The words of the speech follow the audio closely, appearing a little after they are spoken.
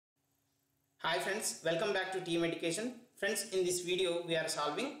Hi friends, welcome back to Team Education. Friends, in this video we are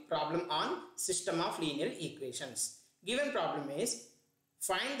solving problem on system of linear equations. Given problem is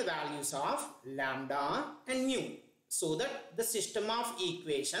find the values of lambda and mu so that the system of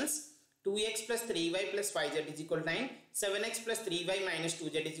equations 2x plus 3y plus 5z is equal to 9, 7x plus 3y minus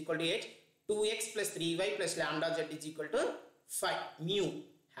 2z is equal to 8, 2x plus 3y plus lambda z is equal to 5. Mu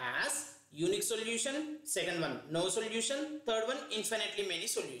has unique solution, second one no solution, third one infinitely many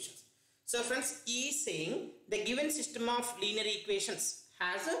solutions. So friends, E is saying the given system of linear equations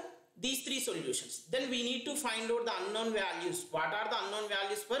has these three solutions. Then we need to find out the unknown values. What are the unknown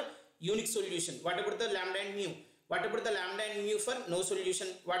values for unique solution? What about the lambda and mu? What about the lambda and mu for no solution?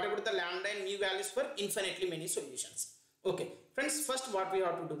 What about the lambda and mu values for infinitely many solutions? Okay, friends, first what we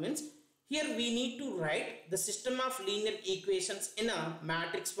have to do means here we need to write the system of linear equations in a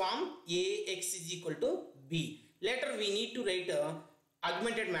matrix form Ax is equal to B. Later we need to write a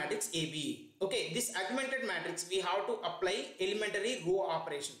augmented matrix AB. Okay, this augmented matrix we have to apply elementary row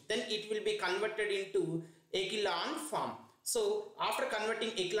operation. Then it will be converted into echelon form. So after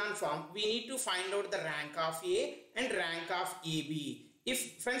converting echelon form, we need to find out the rank of A and rank of AB.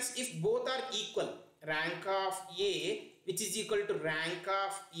 If friends, if both are equal, rank of A which is equal to rank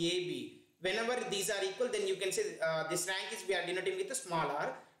of AB, whenever these are equal, then you can say this rank is we are denoting with a small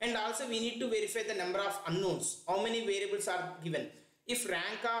r, and also we need to verify the number of unknowns. How many variables are given? If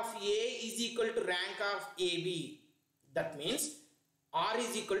rank of A is equal to rank of AB, that means R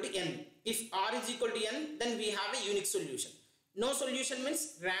is equal to N. If R is equal to N, then we have a unique solution. No solution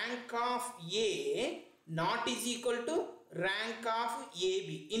means rank of A not is equal to rank of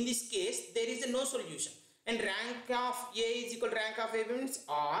AB. In this case, there is a no solution. And rank of A is equal to rank of AB means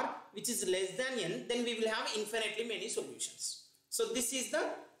R, which is less than N, then we will have infinitely many solutions. So this is the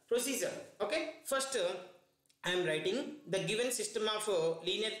procedure. Okay, first I am writing the given system of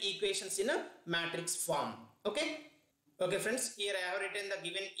linear equations in a matrix form. Okay. Okay friends, here I have written the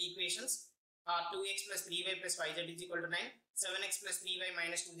given equations are 2x plus 3y plus 5z is equal to 9, 7x plus 3y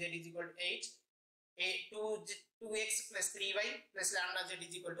minus 2z is equal to 8, 2x plus 3y plus lambda z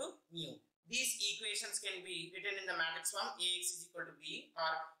is equal to mu. These equations can be written in the matrix form Ax is equal to B,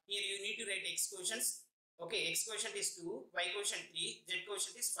 or here you need to write x quotients. Okay, x quotient is 2, y quotient 3, z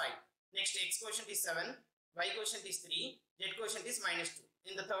quotient is 5. Next x quotient is 7, y quotient is 3, z quotient is minus 2.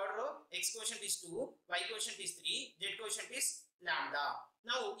 In the third row, x quotient is 2, y quotient is 3, z quotient is lambda.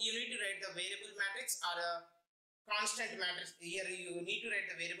 Now you need to write the variable matrix or a constant matrix. Here you need to write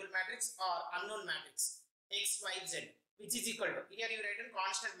the variable matrix or unknown matrix x, y, z, which is equal to, here you write in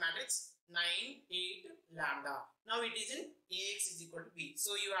constant matrix 9, 8, lambda. Now it is in Ax is equal to B.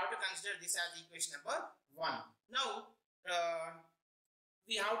 So you have to consider this as equation number 1. Now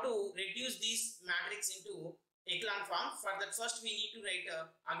we have to reduce this matrix into echelon form. For that, first we need to write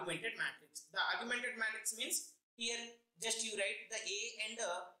a augmented matrix. The augmented matrix means here just you write the A and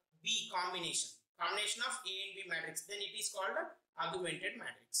B combination of A and B matrix. Then it is called augmented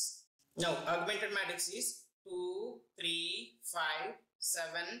matrix. Now augmented matrix is 2, 3, 5,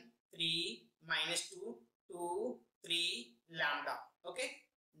 7, 3, minus 2, 2, 3, lambda. Okay,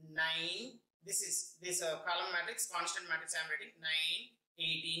 9. This is this column matrix, constant matrix I am writing 9,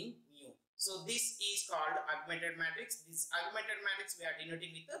 18, mu. So this is called augmented matrix. This augmented matrix we are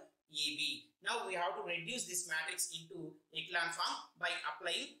denoting with the AB. Now we have to reduce this matrix into echelon form by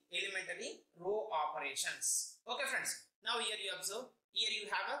applying elementary row operations. Okay friends, now here you observe, here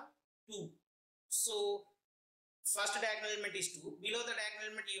you have a 2. So first diagonal element is 2, below the diagonal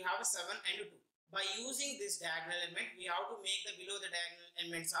element you have a 7 and 2. By using this diagonal element, we have to make the below the diagonal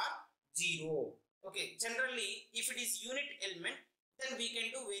elements are 0. Okay, generally if it is unit element, then we can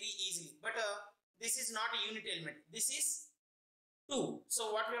do very easily, but this is not a unit element, this is 2.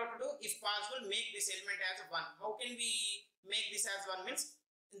 So what we have to do, if possible, make this element as 1. How can we make this as 1 means,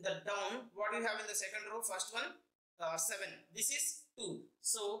 in the down, what you have in the second row, first one 7, this is 2.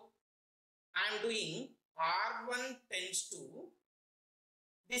 So I am doing R1 tends to,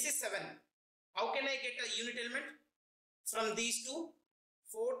 this is 7. How can I get a unit element from these two?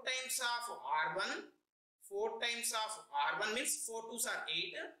 4 times of R1, 4 times of R1 means 4 2s are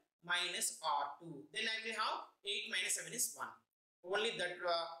 8 minus R2. Then I will have 8 minus 7 is 1. Only that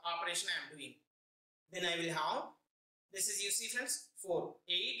operation I am doing. Then I will have, this is, you see friends, 4.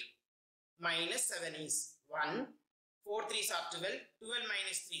 8 minus 7 is 1. 4 3s are 12. 12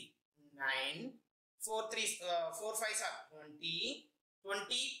 minus 3, 9. 4 5s are 20.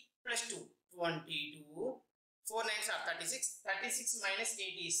 20 plus 2, 22. 4 9s are 36. 36 minus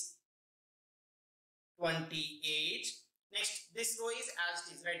 8 is 28. Next, this row is as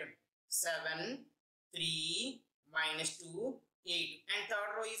it is, right? 7, 3, minus 2, 8. And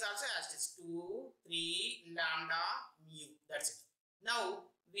third row is also as it is 2, 3, lambda, mu. That's it. Now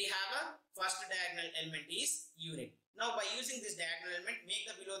we have a first diagonal element is unit. Now by using this diagonal element, make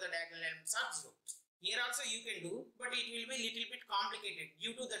the below the diagonal elements are 0. Here also you can do, but it will be little bit complicated.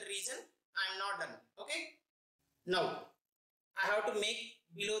 Due to that reason, I am not done. Okay. Now I have to make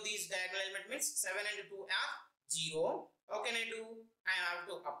below these diagonal element means 7 and 2 are 0. How can I do? I have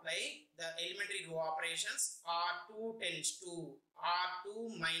to apply the elementary row operations. R2 tends to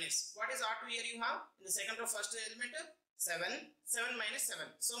R2 minus. What is R2 here you have? In the second row first element 7. 7 minus 7.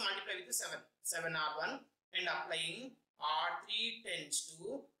 So multiply with the 7. 7 R1 and applying R3 tends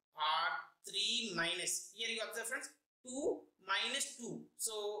to R3 minus. Here you observe friends 2 minus 2.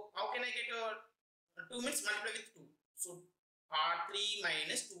 So how can I get 2 means multiply with 2. So R3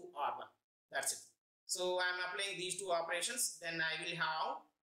 minus 2 R1. That's it. So I am applying these two operations. Then I will have,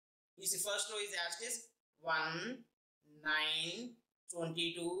 you see first row is as it is 1, 9,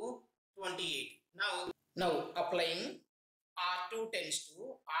 22, 28. Now applying R2 tends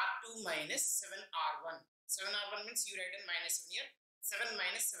to R2 minus 7R1. 7R1 means you write in minus 7 here. 7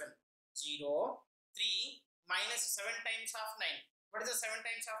 minus 7. 0. 3 minus 7 times of 9. What is the 7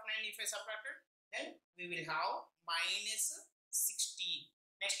 times of 9 if I subtract it? Then we will have minus 60.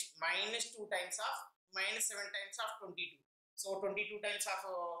 Next minus 2 times of minus 7 times of 22. So 22 times of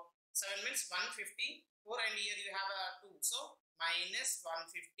 7 means 154 and here you have a 2. So minus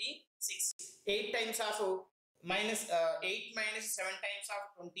 156. 8 times of minus 8 minus 7 times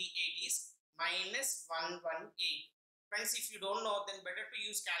of 28 is minus 118. Friends, if you don't know, then better to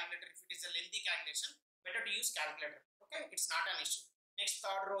use calculator. If it is a lengthy calculation, better to use calculator. Okay, it's not an issue. Next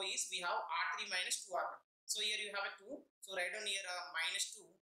third row is we have R3 minus 2R1. So here you have a 2. So write down here minus 2.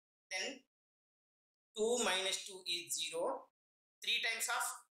 Then 2 minus 2 is 0. 3 times of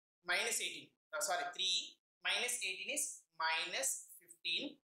minus 18. 3 minus 18 is minus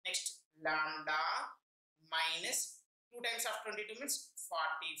 15. Next lambda minus 2 times of 22 means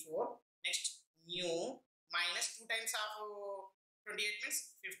 44. Next mu minus 2 times of 28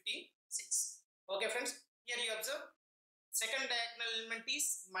 means 56. Okay friends, here you observe second diagonal element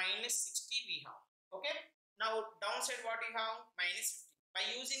is minus 60 we have. Okay, now downside what we have? Minus 50. By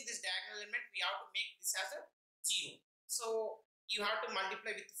using this diagonal element we have to make this as a 0. So you have to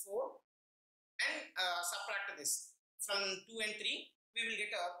multiply with 4 and subtract this. From 2 and 3 we will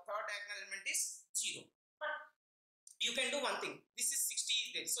get a third diagonal element is 0. But you can do one thing. This is 60 is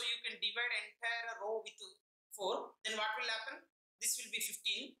there. So you can divide entire row with 4. Then what will happen? This will be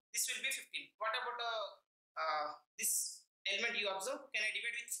 15. This will be 15. What about this element you observe? Can I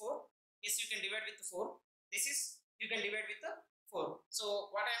divide with 4? Yes, you can divide with 4. This is, you can divide with 4.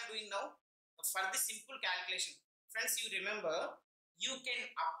 So what I am doing now, for the simple calculation, friends, you remember, you can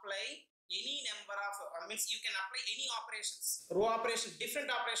apply any number of, means you can apply any operations, row operations,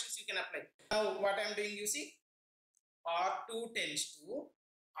 different operations you can apply. Now what I am doing, you see, R2 tends to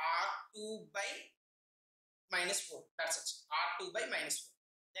R2 by minus 4. That's it. R2 by minus 4.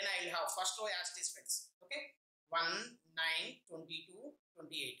 Then I will have first row as it is, friends. Okay. 1, 9, 22,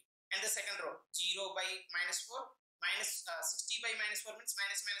 28. And the second row 0 by minus 4. Minus 60 by minus 4 means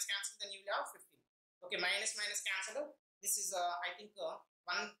minus minus cancel. Then you will have 15. Okay. Minus minus cancel. This is I think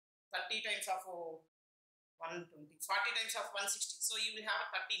 130 times of 120. 40 times of 160. So you will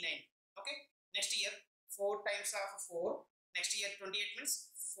have 39. Okay. Next year 4 times of 4. Next year 28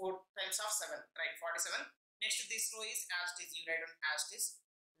 means 4 times of 7. Right. 47. Next this row is as it is. You write on as it is.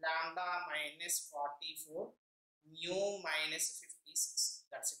 Lambda minus 44. Mu minus 56.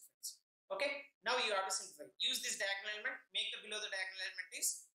 That's it, friends. Okay. Now you have to simplify. Use this diagonal element. Make the below the diagonal element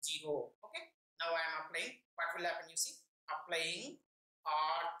is 0. Okay. Now I am applying. What will happen? You see. Applying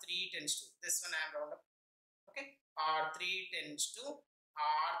R3 tends to. This one I am round up. Okay. R3 tends to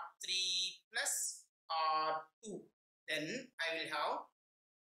R3 plus R2. Then I will have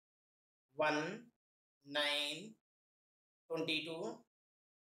 1, 9, 22,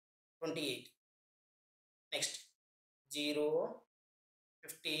 28. Next 0,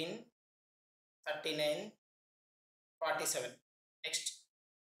 15, 39, 47. Next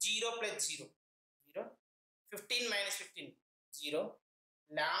 0 plus 0, 0. 15 minus 15, 0.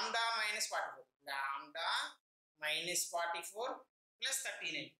 Lambda minus 44. Lambda minus 44 plus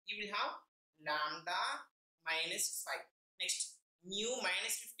 39. You will have lambda minus 5. Next mu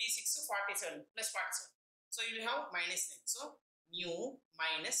minus 56 to 47 plus 47. So you will have minus 9. So mu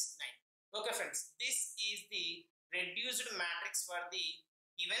minus 9. Okay friends, this is the reduced matrix for the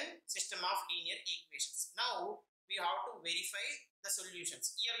given system of linear equations. Now we have to verify the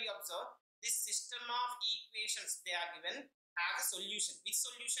solutions. Here you observe this system of equations they are given as a solution. Which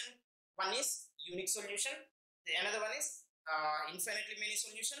solution? One is unique solution, the another one is infinitely many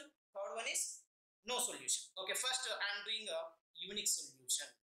solution. Third one is no solution. Okay, first I am doing a unique solution.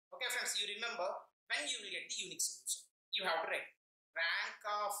 Okay friends, you remember when you will get the unique solution, you have to write rank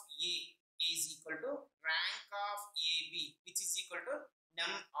of A is equal to rank of AB, which is equal to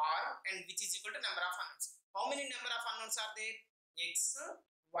num R, and which is equal to number of unknowns. How many number of unknowns are there? X,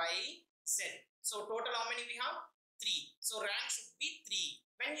 Y, Z. So total how many we have? 3. So rank should be 3.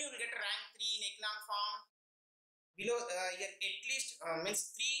 When you will get rank 3 in echelon form, below here at least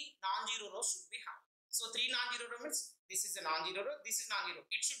means 3 non-zero rows should be have. So 3 non-zero row means this is a non-zero row, this is non-zero.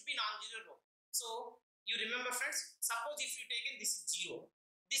 It should be non-zero row. So you remember friends, suppose if you taken this is 0,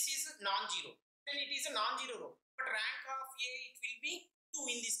 this is non-zero, then it is a non-zero row. But rank of A it will be 2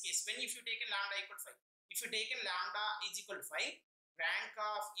 in this case. When if you taken lambda equal to 5, if you taken lambda is equal to 5, rank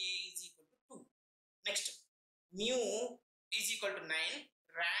of A is equal to 2. Next, mu is equal to 9,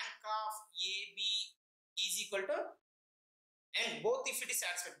 rank of AB is equal to, and both if it is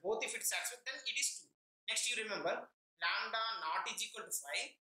satisfied, then it is 2. Next you remember lambda not is equal to 5,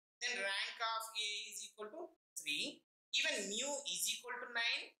 then rank of A is equal to 3. Even mu is equal to 9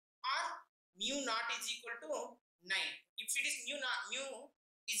 or mu not is equal to 9. If it is mu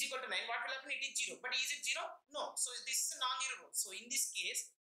is equal to 9, what will happen? It is 0. But is it 0? No. So this is a non-zero row. So in this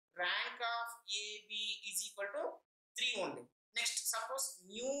case, rank of AB is equal to 3 only. Next, suppose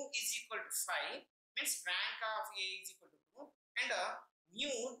mu is equal to 5, means rank of A is equal to 2, and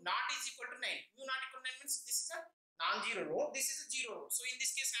mu not is equal to 9. Mu not equal to 9 means this is a non-zero row, this is a 0 row. So in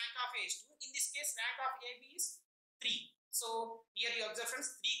this case, rank of A is 2. In this case, rank of AB is 3. So here you observe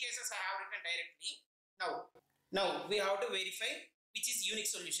friends, 3 cases I have written directly. Now we have to verify which is unique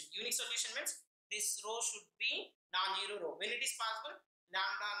solution. Unique solution means this row should be non-zero row. When it is possible,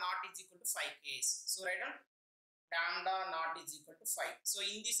 lambda not is equal to 5 case. So write down lambda not is equal to 5. So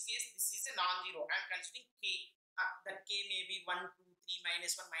in this case, this is a non-zero. I am considering k. That k may be 1, 2, 3,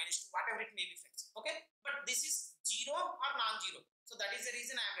 minus 1, minus 2, whatever it may be friends. Okay, but this is 0 or non-zero. So that is the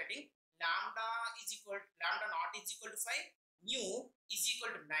reason I am writing lambda not is equal to 5, mu is equal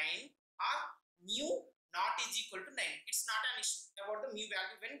to 9, or mu not is equal to 9. It's not an issue about the mu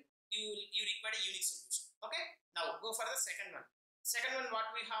value when you require a unique solution. Okay, now go for the second one. Second one, what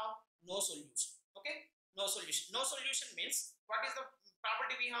we have? No solution. Okay, no solution. No solution means what is the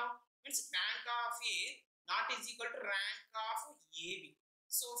property we have? Means rank of A not is equal to rank of AB.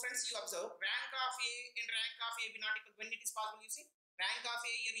 So friends, you observe rank of A and rank of AB not equal. When it is possible, you see rank of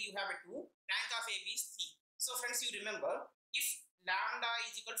A here you have a 2, rank of AB is 3. So friends, you remember if lambda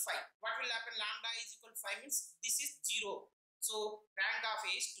is equal to 5, what will happen? Lambda is equal to 5 means this is 0. So rank of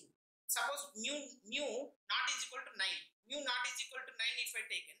A is 2. Suppose mu not is equal to 9. Mu not is equal to 9 if I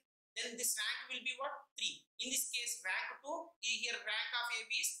taken, then this rank will be what? 3. In this case, rank 2, here rank of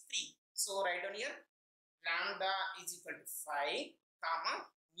AB is 3. So write down here lambda is equal to 5, comma,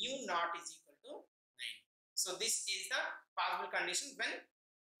 mu not is equal to 9. So this is the possible condition when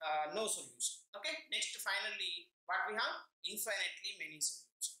no solution. Okay, next finally what we have? Infinitely many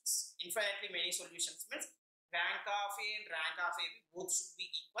solutions. Infinitely many solutions means rank of A and rank of AB both should be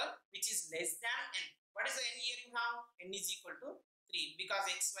equal, which is less than n. What is the n here you have? N is equal to 3 because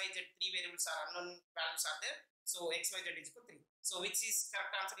x, y, z 3 variables are unknown values are there. So x, y, z is equal to 3. So which is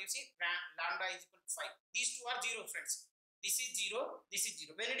correct answer? You see lambda is equal to 5. These two are 0 friends. This is 0, this is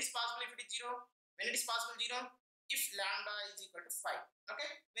 0. When it is possible if it is 0? When it is possible 0? If lambda is equal to 5. Okay.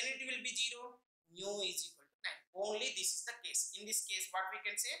 When it will be 0? Mu is equal to 9. Only this is the case. In this case, what we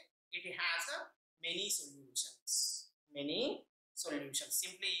can say? It has many solutions. Many solutions.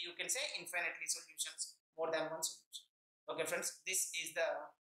 Simply you can say infinitely solutions. More than one solution. Okay friends, this is the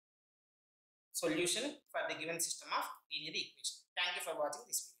solution for the given system of linear equation. Thank you for watching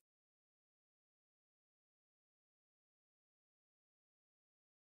this video.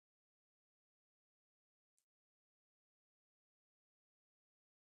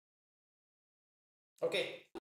 Okay.